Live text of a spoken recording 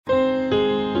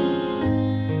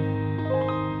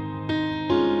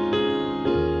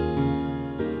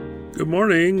Good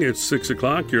morning. It's 6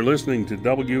 o'clock. You're listening to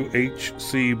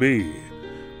WHCB,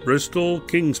 Bristol,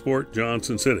 Kingsport,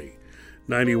 Johnson City.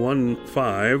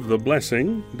 91.5 The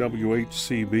Blessing,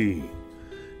 WHCB.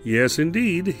 Yes,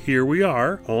 indeed, here we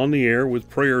are on the air with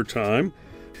prayer time.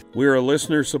 We're a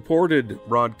listener-supported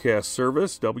broadcast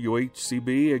service.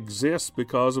 WHCB exists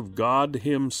because of God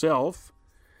Himself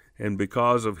and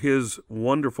because of His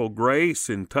wonderful grace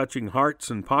in touching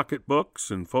hearts and pocketbooks,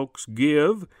 and folks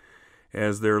give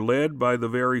as they're led by the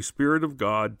very Spirit of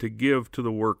God to give to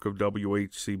the work of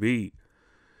WHCB.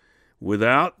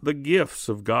 Without the gifts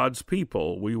of God's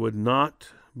people, we would not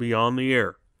be on the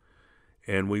air,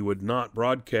 and we would not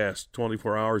broadcast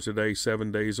 24 hours a day,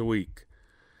 7 days a week.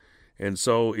 And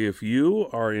so if you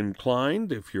are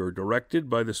inclined, if you're directed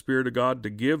by the Spirit of God to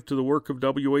give to the work of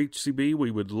WHCB,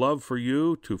 we would love for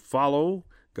you to follow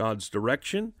God's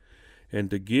direction and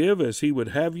to give as He would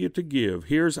have you to give.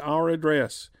 Here's our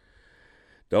address: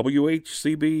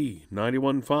 WHCB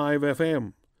 91.5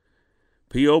 FM,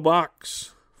 P.O.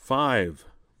 Box 5,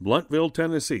 Blunteville,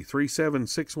 Tennessee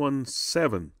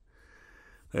 37617.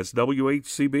 That's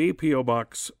WHCB, P.O.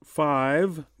 Box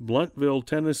 5, Blunteville,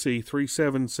 Tennessee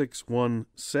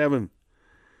 37617.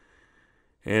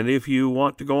 And if you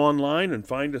want to go online and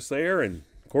find us there and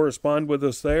correspond with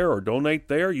us there or donate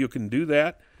there, you can do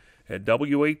that at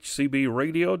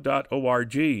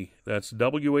WHCBradio.org. That's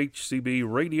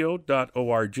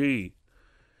WHCBradio.org.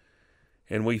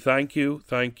 And we thank you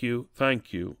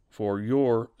for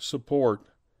your support.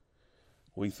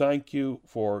 We thank you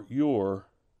for your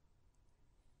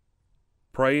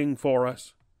praying for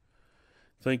us,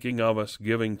 thinking of us,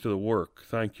 giving to the work.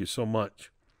 Thank you so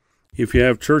much. If you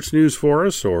have church news for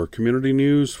us or community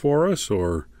news for us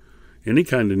or any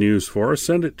kind of news for us,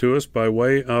 send it to us by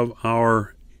way of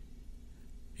our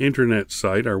internet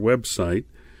site, our website.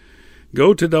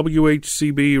 Go to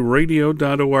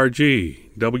WHCBradio.org,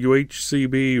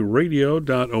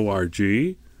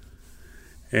 WHCBradio.org,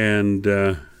 and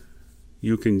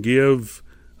you can give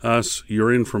us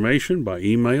your information by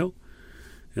email,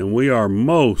 and we are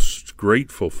most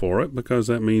grateful for it because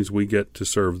that means we get to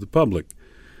serve the public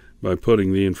by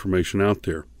putting the information out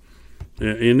there.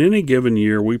 In any given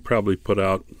year, we probably put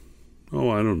out,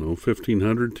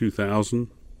 1,500, 2,000,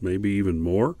 maybe even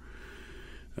more,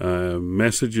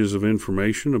 messages of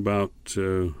information about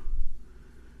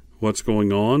what's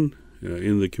going on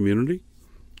in the community,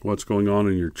 what's going on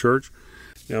in your church.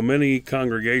 Now, many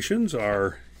congregations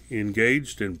are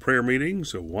engaged in prayer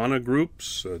meetings, Awana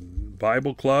groups,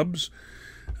 Bible clubs,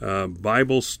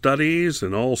 Bible studies,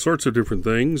 and all sorts of different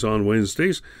things on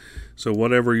Wednesdays. So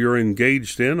whatever you're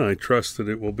engaged in, I trust that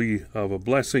it will be of a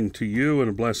blessing to you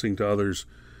and a blessing to others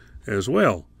as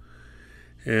well.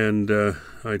 And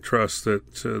I trust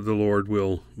that the Lord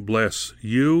will bless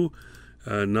you,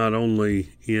 not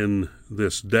only in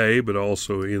this day, but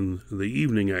also in the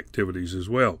evening activities as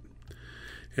well.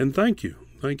 And thank you.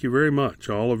 Thank you very much,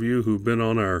 all of you who've been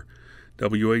on our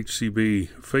WHCB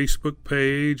Facebook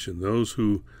page and those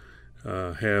who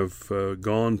have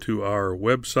gone to our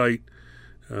website.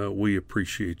 We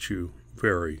appreciate you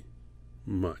very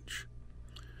much.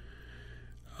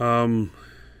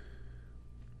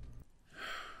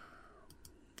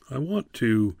 I want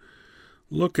to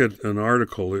look at an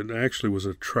article. It actually was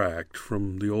a tract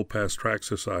from the Old Past Tract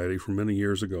Society from many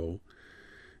years ago.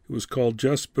 It was called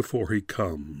Just Before He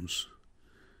Comes.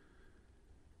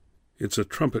 It's a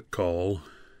trumpet call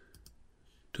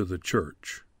to the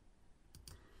church.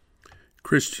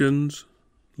 Christians,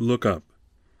 look up.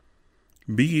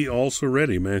 Be ye also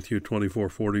ready, Matthew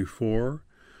 24:44.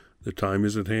 The time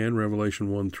is at hand, Revelation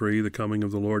 1:3. The coming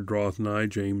of the Lord draweth nigh,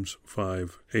 James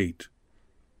 5:8.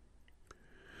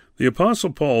 The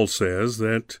Apostle Paul says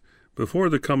that before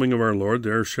the coming of our Lord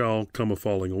there shall come a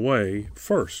falling away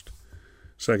first.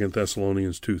 2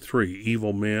 Thessalonians 2:3.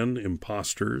 Evil men,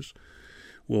 impostors,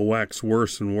 will wax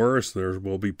worse and worse. There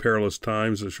will be perilous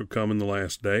times that shall come in the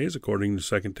last days, according to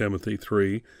 2 Timothy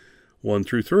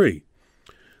 3:1-3.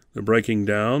 The breaking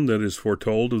down that is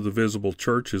foretold of the visible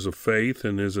church is a faith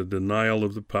and is a denial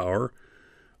of the power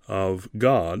of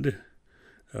God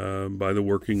by the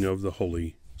working of the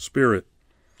Holy Spirit.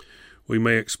 We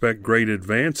may expect great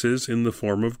advances in the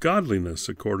form of godliness,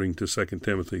 according to 2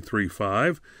 Timothy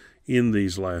 3:5, in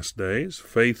these last days.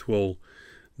 Faith will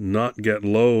not get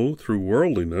low through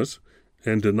worldliness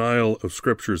and denial of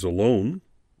Scriptures alone,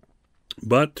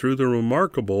 but through the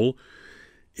remarkable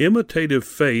imitative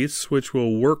faiths which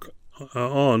will work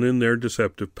on in their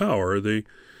deceptive power, the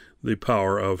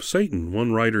power of Satan.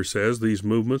 One writer says these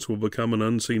movements will become an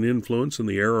unseen influence in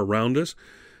the air around us,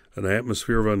 an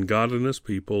atmosphere of ungodliness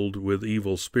peopled with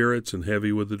evil spirits and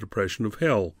heavy with the depression of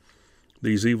hell.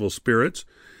 These evil spirits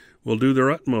will do their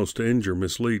utmost to injure,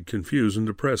 mislead, confuse, and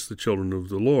depress the children of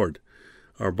the Lord.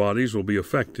 Our bodies will be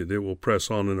affected. It will press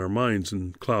on in our minds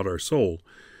and cloud our soul.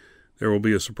 There will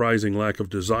be a surprising lack of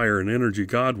desire and energy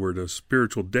Godward, a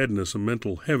spiritual deadness, a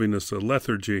mental heaviness, a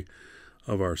lethargy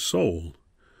of our soul.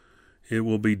 It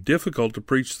will be difficult to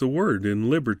preach the Word in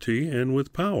liberty and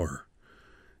with power.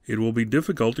 It will be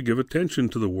difficult to give attention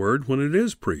to the Word when it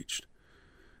is preached.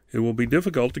 It will be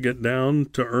difficult to get down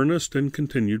to earnest and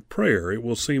continued prayer. It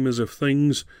will seem as if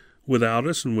things without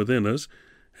us and within us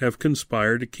have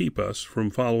conspired to keep us from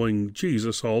following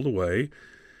Jesus all the way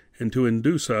and to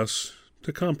induce us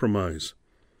to compromise.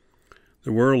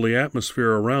 The worldly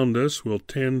atmosphere around us will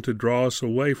tend to draw us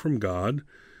away from God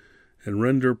and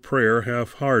render prayer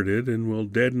half-hearted, and will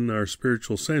deaden our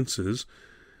spiritual senses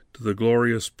to the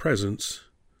glorious presence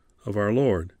of our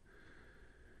Lord.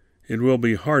 It will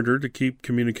be harder to keep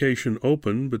communication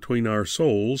open between our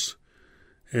souls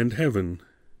and heaven.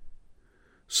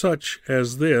 Such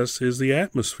as this is the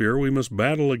atmosphere we must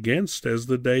battle against as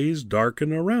the days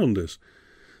darken around us.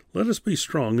 Let us be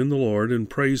strong in the Lord and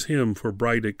praise Him for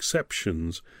bright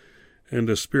exceptions and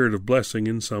a spirit of blessing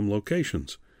in some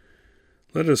locations.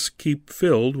 Let us keep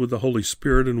filled with the Holy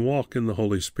Spirit and walk in the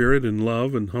Holy Spirit in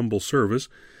love and humble service.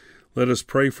 Let us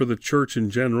pray for the church in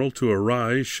general to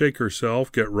arise, shake herself,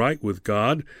 get right with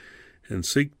God, and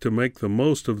seek to make the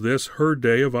most of this her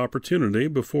day of opportunity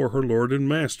before her Lord and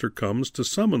Master comes to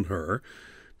summon her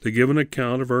to give an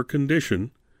account of her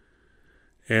condition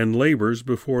and labors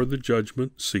before the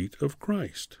judgment seat of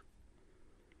Christ.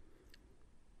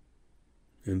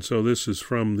 And so this is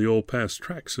from the Old Past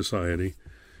Tract Society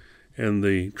and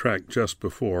the track just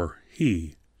before,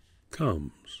 He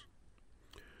Comes.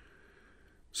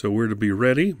 So we're to be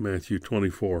ready, Matthew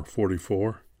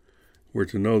 24:44. We're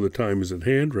to know the time is at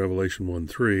hand, Revelation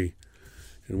 1:3.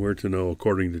 And we're to know,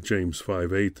 according to James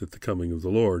 5:8, that the coming of the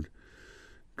Lord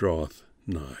draweth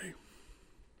nigh.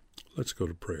 Let's go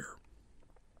to prayer.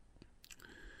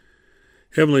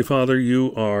 Heavenly Father,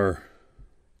 you are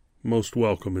most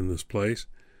welcome in this place.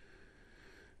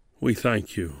 We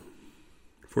thank you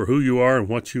for who you are and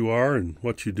what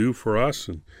you do for us,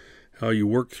 and how you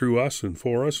work through us and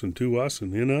for us and to us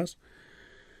and in us.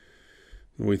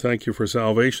 And we thank you for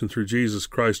salvation through Jesus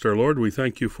Christ our Lord. We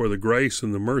thank you for the grace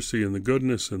and the mercy and the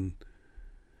goodness and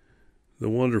the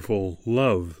wonderful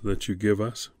love that you give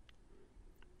us.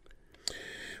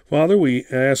 Father, we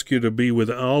ask you to be with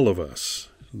all of us,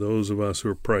 those of us who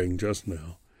are praying just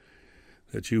now,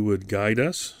 that you would guide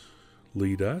us,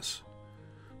 lead us,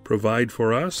 provide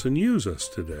for us, and use us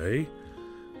today,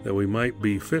 that we might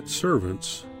be fit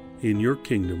servants in your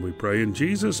kingdom, we pray in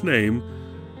Jesus' name.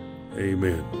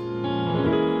 Amen.